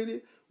be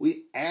treated,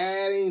 we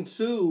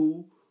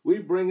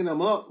bringing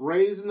them up,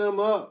 raising them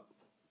up.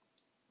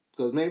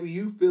 Because maybe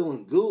you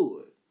feeling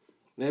good.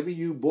 Maybe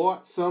you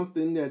bought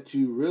something that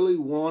you really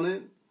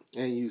wanted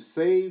and you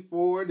saved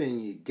for it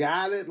and you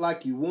got it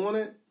like you want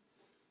it.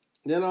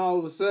 Then all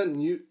of a sudden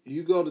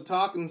you go to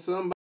talking to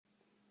somebody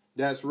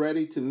that's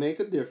ready to make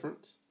a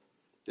difference,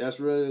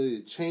 that's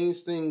ready to change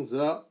things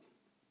up.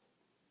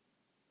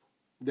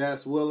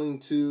 that's willing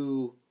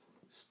to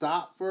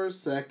stop for a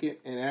second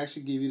and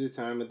actually give you the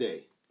time of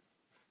day.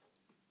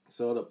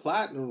 So the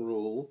platinum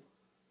rule,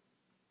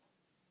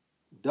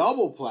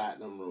 double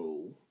platinum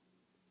rule,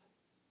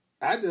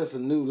 that's just a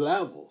new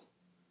level.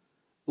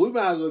 We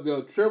might as well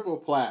go triple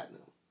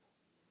platinum.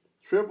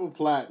 Triple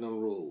platinum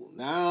rule.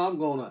 Now I'm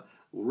going to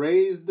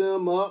raise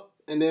them up,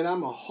 and then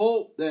I'm going to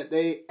hope that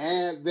they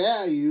add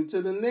value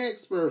to the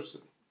next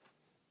person.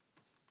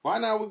 Why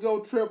not we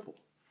go triple?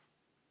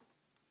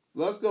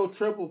 Let's go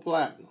triple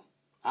platinum.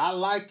 I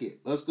like it.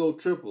 Let's go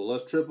triple.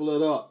 Let's triple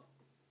it up.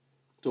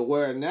 To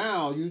where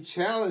now you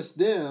challenge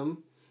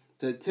them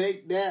to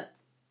take that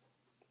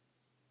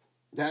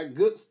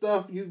good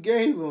stuff you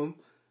gave them,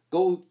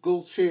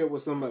 go share it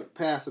with somebody,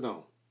 pass it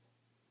on.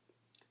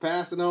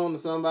 Pass it on to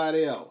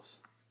somebody else.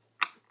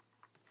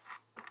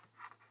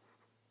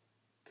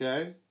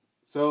 Okay?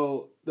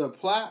 So the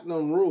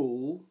platinum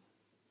rule,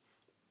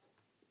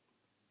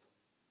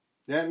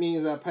 that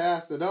means I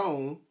passed it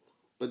on,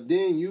 but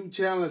then you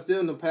challenge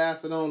them to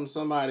pass it on to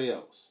somebody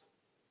else.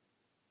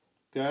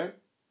 Okay?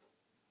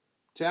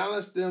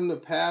 Challenge them to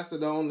pass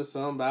it on to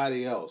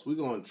somebody else. We're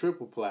going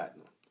triple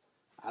platinum.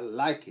 I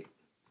like it.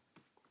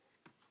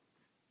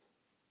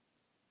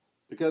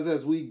 Because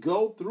as we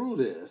go through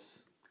this,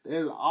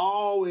 there's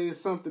always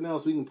something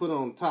else we can put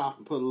on top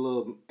and put a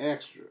little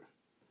extra.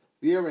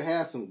 If you ever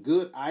had some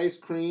good ice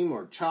cream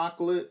or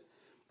chocolate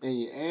and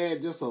you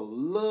add just a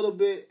little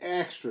bit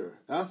extra,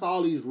 that's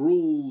all these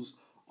rules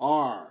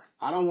are.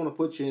 I don't want to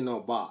put you in no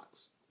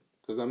box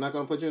because I'm not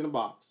going to put you in a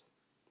box.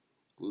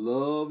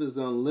 Love is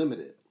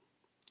unlimited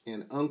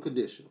and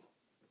unconditional.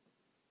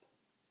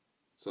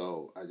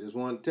 So I just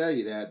want to tell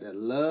you that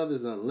love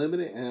is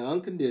unlimited and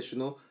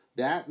unconditional.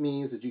 That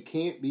means that you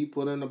can't be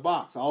put in a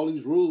box. All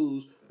these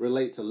rules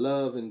relate to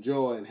love and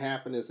joy and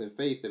happiness and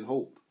faith and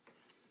hope.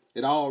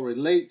 It all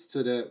relates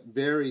to the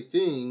very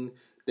thing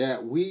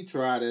that we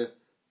try to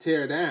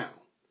tear down.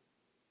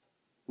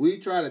 We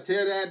try to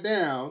tear that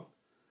down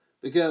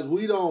because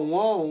we don't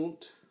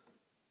want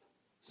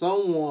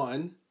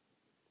someone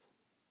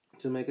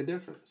to make a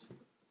difference.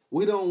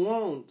 We don't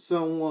want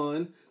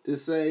someone to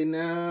say,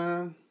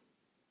 nah,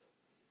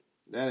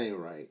 that ain't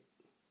right.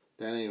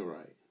 That ain't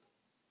right.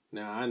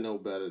 Now, I know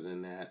better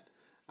than that.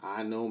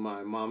 I know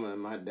my mama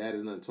and my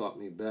daddy done taught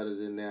me better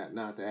than that,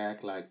 not to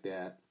act like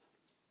that.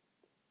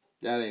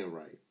 That ain't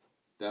right.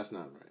 That's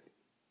not right.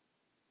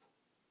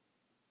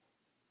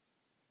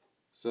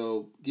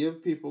 So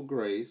give people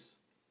grace.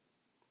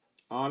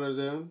 Honor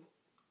them.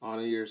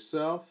 Honor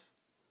yourself.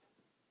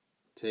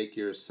 Take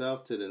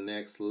yourself to the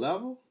next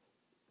level.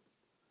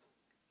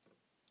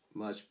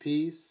 Much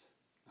peace.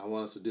 I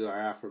want us to do our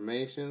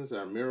affirmations,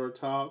 our mirror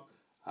talk.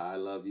 I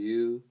love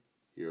you.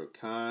 You're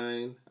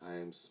kind. I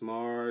am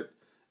smart.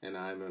 And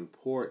I am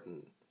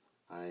important.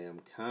 I am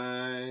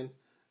kind.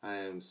 I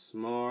am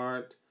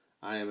smart.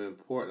 I am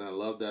important. I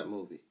love that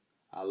movie.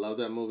 I love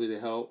that movie to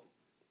help.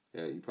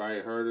 Yeah, you probably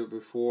heard it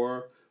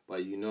before,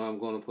 but you know I'm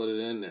going to put it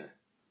in there.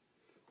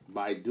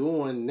 By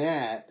doing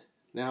that,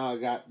 now I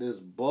got this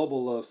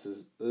bubble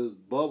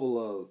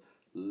of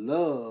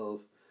love.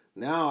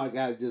 Now I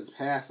got to just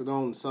pass it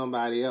on to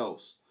somebody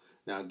else.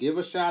 Now give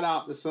a shout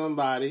out to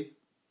somebody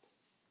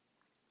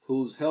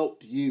who's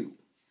helped you.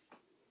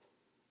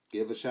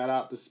 Give a shout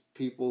out to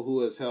people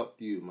who has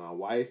helped you. My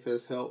wife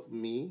has helped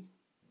me.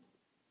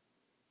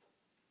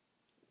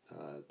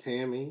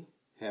 Tammy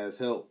has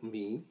helped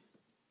me.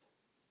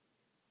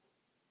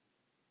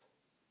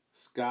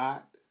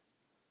 Scott,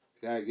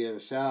 gotta give a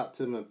shout out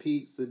to my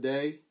peeps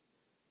today.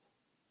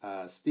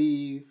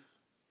 Steve,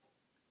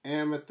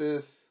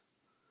 Amethyst.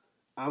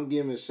 I'm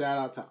giving a shout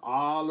out to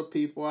all the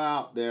people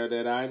out there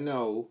that I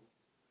know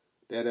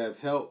that have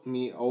helped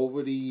me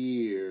over the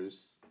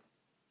years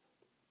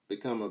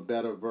become a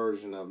better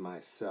version of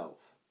myself.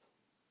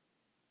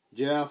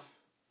 Jeff,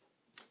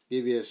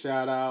 give you a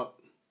shout out.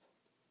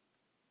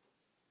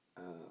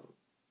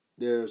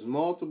 There's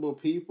multiple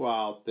people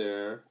out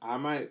there. I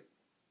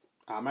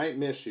might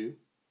miss you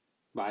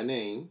by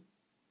name,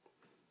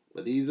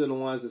 but these are the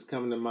ones that's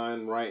coming to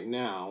mind right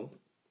now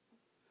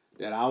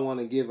that I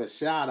want to give a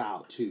shout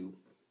out to.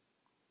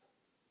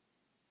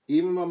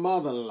 Even my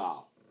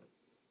mother-in-law,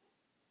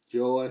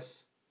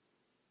 Joyce,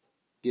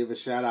 give a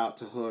shout out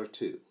to her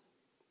too.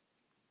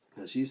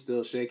 She's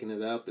still shaking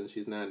it up and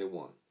she's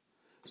 91.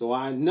 So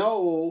I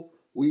know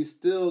we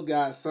still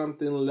got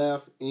something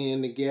left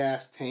in the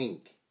gas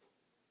tank.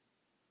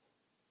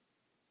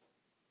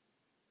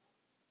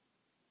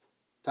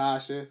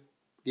 Tasha,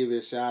 give you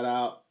a shout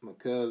out. My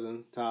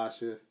cousin,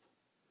 Tasha.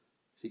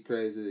 She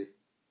crazy.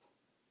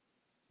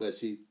 But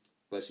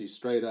she's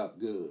straight up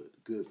good.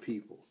 Good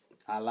people.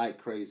 I like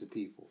crazy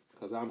people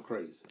because I'm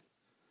crazy.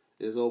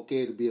 It's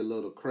okay to be a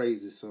little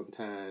crazy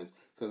sometimes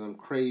because I'm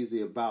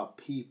crazy about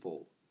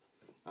people.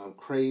 I'm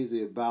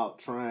crazy about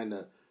trying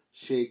to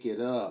shake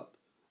it up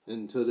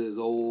into this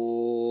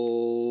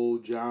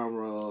old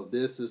genre of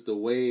this is the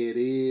way it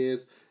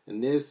is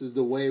and this is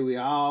the way we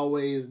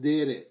always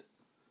did it.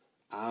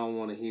 I don't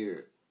want to hear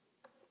it.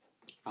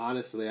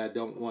 Honestly, I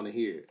don't want to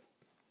hear it.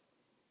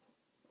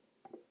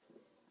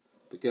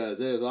 because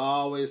there's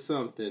always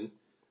something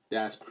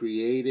that's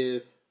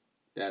creative,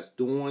 that's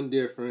doing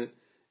different,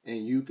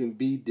 and you can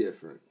be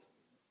different.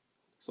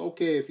 It's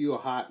okay if you're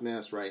a hot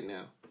mess right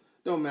now.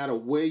 Don't matter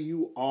where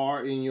you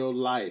are in your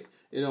life.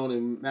 It only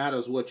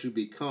matters what you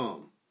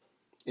become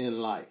in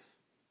life.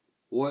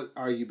 What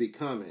are you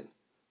becoming?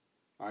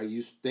 Are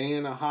you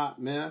staying a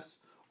hot mess,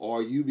 or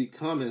are you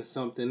becoming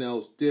something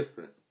else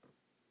different?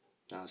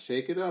 Now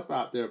shake it up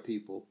out there,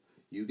 people.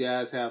 You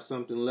guys have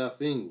something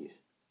left in you.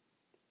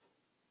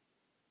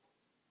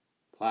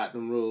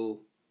 Platinum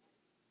rule,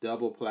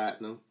 double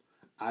platinum.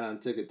 I done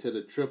took it to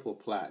the triple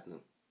platinum.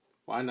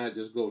 Why not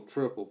just go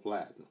triple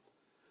platinum?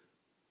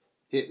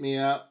 Hit me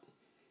up.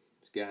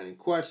 If you got any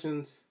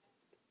questions,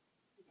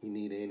 you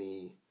need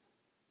any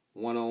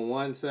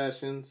one-on-one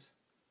sessions,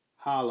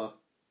 holla.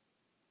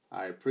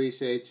 I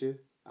appreciate you.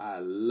 I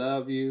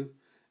love you.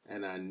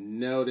 And I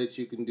know that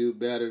you can do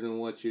better than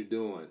what you're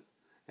doing.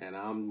 And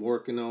I'm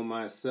working on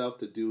myself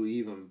to do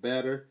even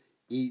better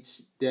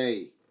each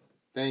day.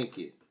 Thank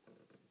you.